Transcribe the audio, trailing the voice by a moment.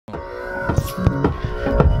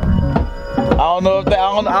don't know if they,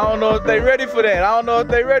 I don't know if they ready for that. I don't know if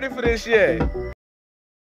they ready for this yet.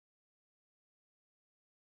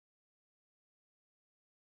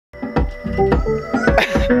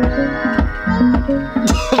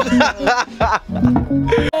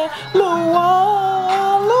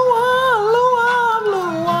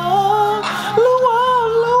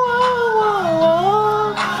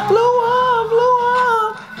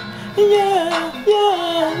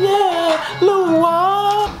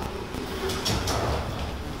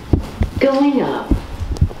 Going up.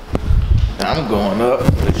 I'm going up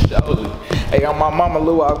for sure. Hey, I'm my mama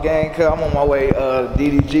Luau gang, cuz I'm on my way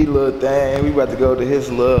DDG little thing. We about to go to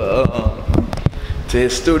his little to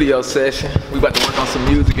his studio session. We about to work on some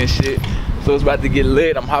music and shit. So it's about to get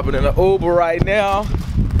lit. I'm hopping in an Uber right now.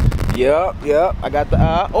 Yup. I got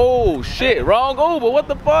the oh shit, wrong Uber. What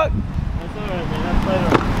the fuck? That's alright, man. That's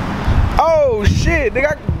later. Oh shit,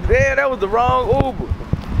 nigga. Damn, that was the wrong Uber.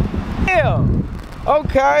 Damn.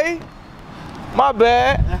 Okay. My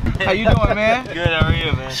bad. How you doing, man? Good, how are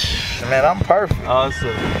you, man? Man, I'm perfect.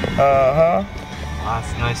 Awesome.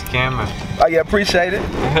 That's a nice camera. Oh yeah, appreciate it.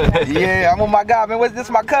 Yeah, I'm with my guy, man. This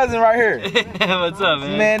my cousin right here. What's up,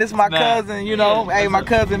 man? Man, this my cousin, you know. Hey, my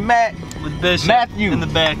cousin Matt. With Bishop Matthew in the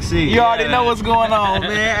back seat. You already know what's going on,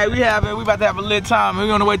 man. Hey, we about to have a lit time.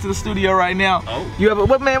 We're on the way to the studio right now. Oh. You ever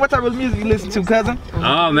what type of music you listen to, cousin?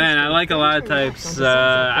 Oh man, I like a lot of types.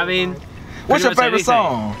 I mean, what's your favorite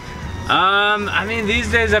song? I mean,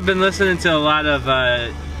 these days I've been listening to a lot of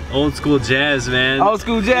old school jazz, man. Old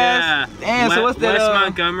school jazz? Yeah. Damn, so what's that? Wes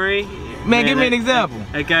Montgomery. Man, give me an example.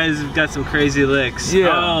 That guy's got some crazy licks.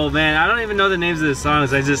 Yeah. Oh man, I don't even know the names of the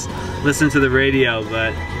songs. I just listen to the radio,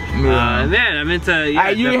 but man, I'm into. Yeah,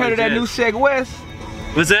 hey, you ain't heard of that new Sheg West?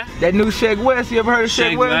 What's that? That new Sheg West. You ever heard of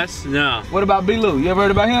Sheg West? No. What about B.LOU? You ever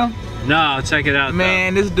heard about him? No, I'll check it out.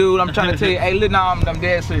 Man, this dude, I'm trying to tell you, hey, look, now I'm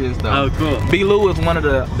dead serious though. Oh, cool. B.LOU is one of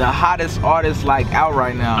the hottest artists like out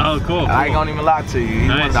right now. Oh, cool. I ain't gonna even lie to you. He's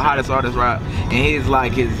one of the hottest artists right. And his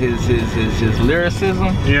like his lyricism.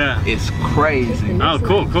 Yeah. It's crazy. Oh,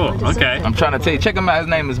 cool. Okay. I'm trying to tell you, check him out. His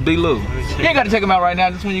name is B.LOU. You ain't gotta check him out right now,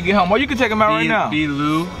 just when you get home, or you can check him out right now.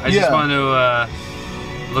 B.LOU. I just want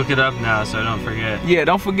to look it up now so I don't forget. Yeah,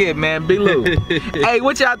 don't forget, man. B.LOU. Hey,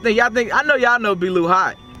 what y'all think? I know y'all know B.LOU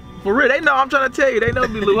hot. For real, they know, I'm trying to tell you, they know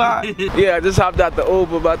B.LOU hot. Yeah, I just hopped out the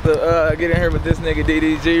Uber, about to get in here with this nigga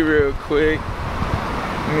DDG real quick.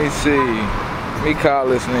 Let me see. Let me call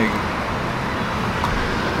this nigga.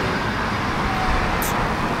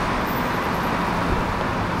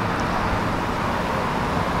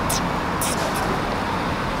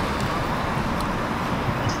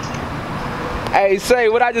 Hey, say,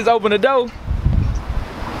 would I just open the door?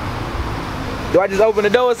 Do I just open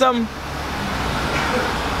the door or something?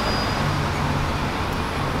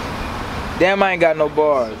 Damn, I ain't got no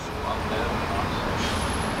bars.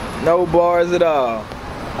 No bars at all.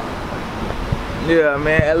 Yeah,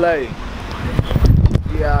 man, LA.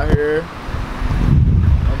 We out here.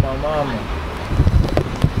 On my mama.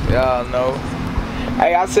 Y'all know.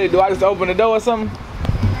 Hey, I said, do I just open the door or something?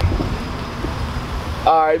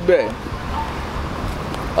 Alright, bet.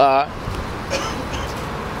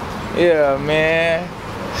 Yeah, man.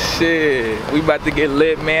 Shit. We about to get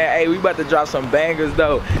lit, man. Hey, we about to drop some bangers,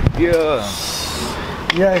 though. Yeah.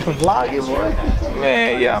 Yeah, you vlogging, boy.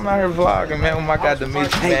 Man, yeah, I'm out here vlogging, man. When I got to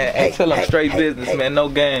meet you, man. Hey, tell them straight business, man. No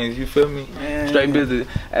games, you feel me? Straight business.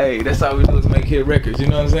 Hey, that's all we do is make hit records, you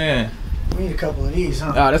know what I'm saying? We need a couple of these,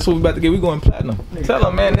 huh? That's what we about to get. We going platinum. Tell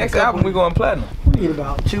them, man, next album we going platinum. We need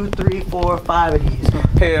about 2, 3, 4, 5 of these, huh?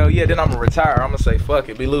 Hell yeah, then I'm gonna retire. I'm gonna say, fuck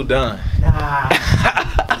it, B.LOU done. Nah.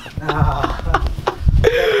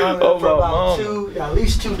 Oh, for about at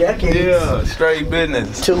least 2 decades. Yeah, straight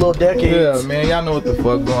business. 2 little decades. Yeah, man, y'all know what the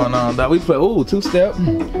fuck going on. Dog. We play, ooh, 2-step,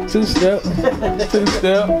 2-step,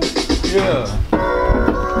 2-step. Yeah.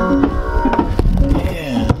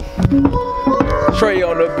 Trey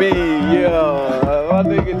on the beat, yeah. My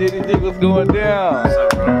nigga DDG was going down.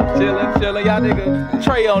 Chillin', y'all nigga.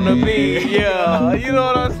 Trey on the beat, yeah. You know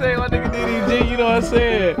what I'm saying? My nigga DDG, you know what I'm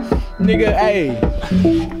saying? Nigga, hey.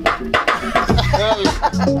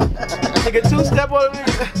 Nigga, 2-step on the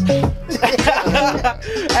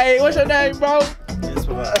nigga. Hey, what's your name, bro?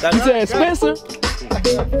 You said Spencer? What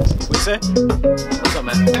you say? What's up,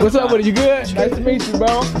 man? What's up with you? Good? Nice to meet you,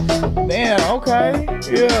 bro. Damn, okay.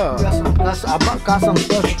 Yeah. I got some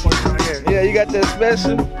special for you right here. Yeah, you got that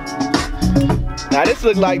special? Now this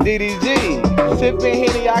look like DDG. Sipping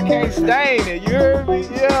Henny, I can't stain it. You heard me?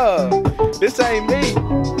 Yeah. This ain't me.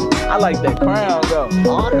 I like that crown though.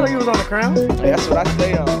 Oh, I didn't know you was on the crown. Hey, that's what I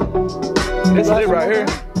stay on. This is it right here.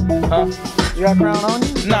 Huh? You got a crown on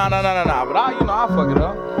you? Nah. But I fuck it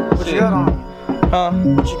up. What you got on? Huh?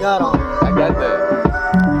 What you got on? I got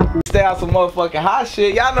that. Stay out some motherfucking hot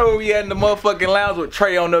shit. Y'all know where we at in the motherfucking lounge with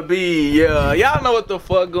Trey on the beat. Yeah, y'all know what the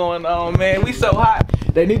fuck going on, man. We so hot.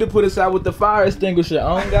 They need to put us out with the fire extinguisher.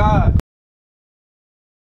 Oh God.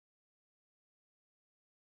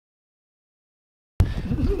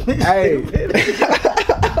 Hey.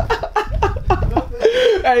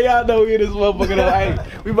 Hey, y'all know we in this motherfucker though. Hey,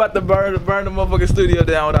 we about to burn the motherfucking studio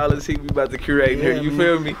down with all this heat we about to create in here. You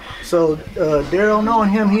feel me? So Daryl, knowing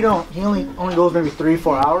him, he only goes maybe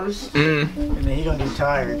 3-4 hours, and then he gonna get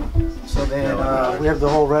tired. So then we have the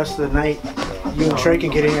whole rest of the night. You and Trey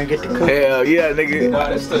can get in here and get to cook. Hell yeah, nigga.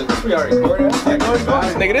 We already recorded.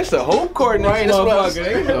 Nigga, this a hoop court in this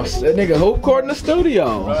motherfucker. That nigga hoop court in the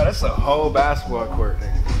studio. Bro, that's a whole basketball court,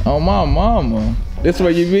 nigga. Oh my mama. This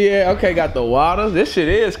where you be at? Okay, got the water. This shit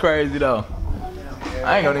is crazy though.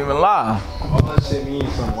 I ain't gonna even lie. All that shit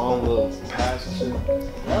means some long little pass and shit.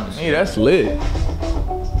 Yeah, that's lit.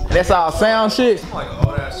 That's all sound shit. It's like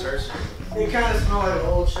all that church shit. It kind of smells like an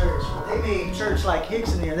old church. They made church like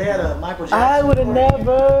Hicks in there. They had a Michael Jackson. I would have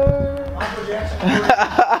never. Michael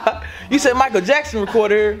Jackson. You said Michael Jackson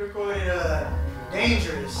recorded He recorded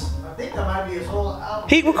Dangerous. I think that might be his whole album.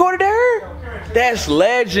 He recorded there? That's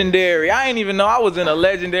legendary. I ain't even know I was in a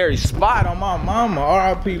legendary spot on my mama.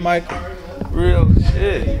 R.I.P. Michael. Real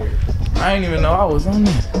shit. I ain't even know I was on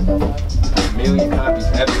there. A million copies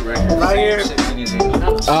every record. Right here.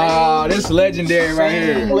 This legendary right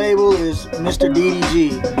Same here. label is Mr.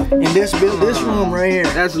 DDG. In this room right here.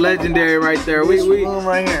 That's legendary right there. This room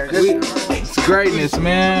right here. It's greatness,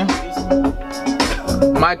 man.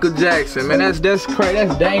 Michael Jackson, man. That's crazy.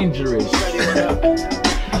 That's dangerous.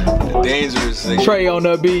 Dangerous thing. Trey on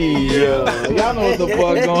the beat. Yeah. Y'all know what the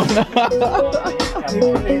fuck going on.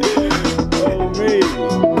 Oh me.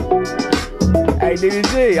 Hey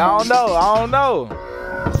DDG, I don't know. I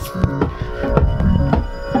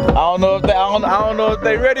don't know if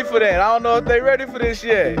they ready for that. I don't know if they ready for this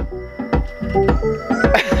yet.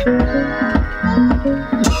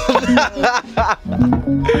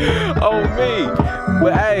 Oh me.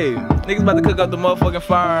 But hey, niggas about to cook up the motherfucking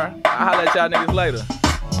fire. I'll holler at y'all niggas later.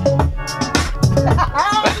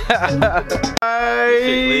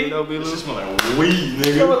 Hey. This just smell like weed,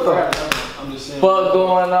 nigga. What the fuck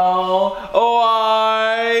going on? Oh,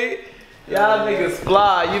 alright. Y'all niggas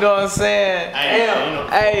fly, you know what I'm saying?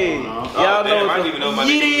 Hey, y'all know what even know my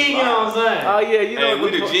you niggas know what I'm saying? Oh yeah, you know Hey, we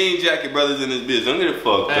the jean jacket brothers in this bitch. Don't get it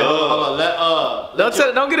fucked up.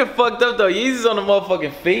 Don't get it fucked up though. Yeezy's on the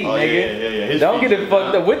motherfucking feet, nigga. Don't get it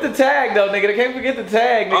fucked up. With the tag though, nigga. They can't forget the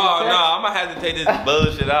tag, nigga. Oh no, I'm gonna have to take this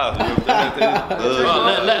bullshit out.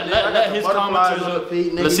 Let his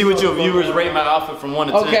commenters. Let's see what your viewers rate my outfit from 1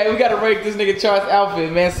 to 10. Okay, we gotta rate this nigga Char's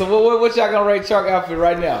outfit, man. So what y'all gonna rate Char's outfit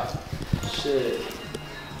right now? Shit.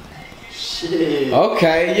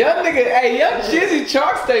 Okay, young nigga, hey, young Chizzy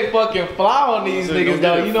Chark stay fucking fly on these niggas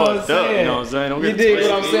though, you know what I'm saying? You know what I'm saying? You dig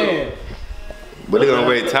what I'm saying? But they gonna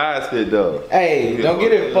rate Ty's fit though. Hey, don't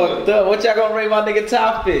get it fucked up. What y'all gonna rate my nigga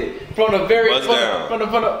top fit? From the very from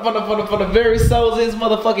the very soles of his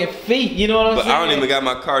motherfucking feet. You know what I'm saying? But I don't even got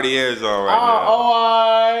my Cartiers on right now.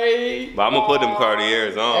 Alright. But I'm gonna put them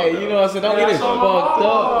Cartiers on. Hey, you know what I'm saying? Don't get it fucked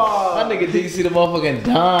up. My nigga DC the motherfucking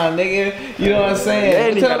Don, nigga. You know what I'm saying? Yeah,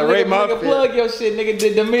 you gotta rate my nigga, fit. plug your shit, nigga.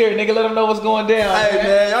 The mirror, nigga. Let them know what's going down. Hey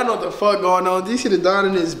man, y'all know what the fuck going on. DC the Don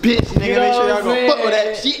in this bitch, nigga. You know Make sure what y'all I'm gonna saying? fuck with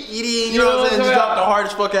that shit. You did, you know what I'm saying? Just dropped the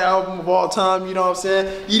hardest fucking album of all time, you know what I'm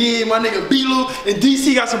saying? You did, my nigga B.LOU and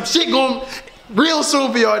DC got some shit going real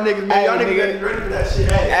soon for y'all niggas, man. Hey, Y'all niggas nigga. ready for that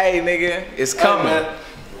shit, hey. Hey, nigga, it's coming. Man.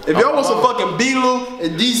 If y'all want some fucking B.LOU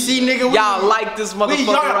and DC, nigga, Y'all like this motherfucker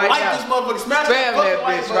y'all right like now. this motherfucker. Smash Spam that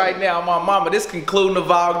bitch right now, my mama. This concluding the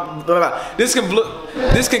vlog. This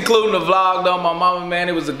concluding the vlog though, my mama, man.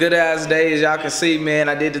 It was a good ass day, as y'all can see, man.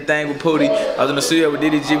 I did the thing with Pootie. I was in the studio with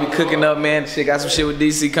DDG. We cooking up, man. Shit, got some shit with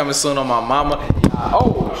DC coming soon on my mama.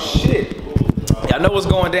 Oh shit. Y'all know what's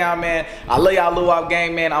going down, man. I love y'all Luau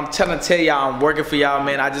gang, man. I'm trying to tell y'all I'm working for y'all,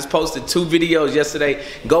 man. I just posted 2 videos yesterday.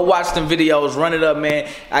 Go watch them videos, run it up, man.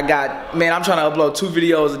 I'm trying to upload 2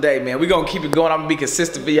 videos a day, man. We gonna keep it going. I'm gonna be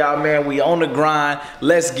consistent for y'all, man. We on the grind.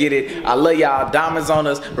 Let's get it. I love y'all. Diamonds on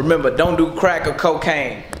us. Remember, don't do crack or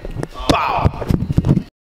cocaine. Bow.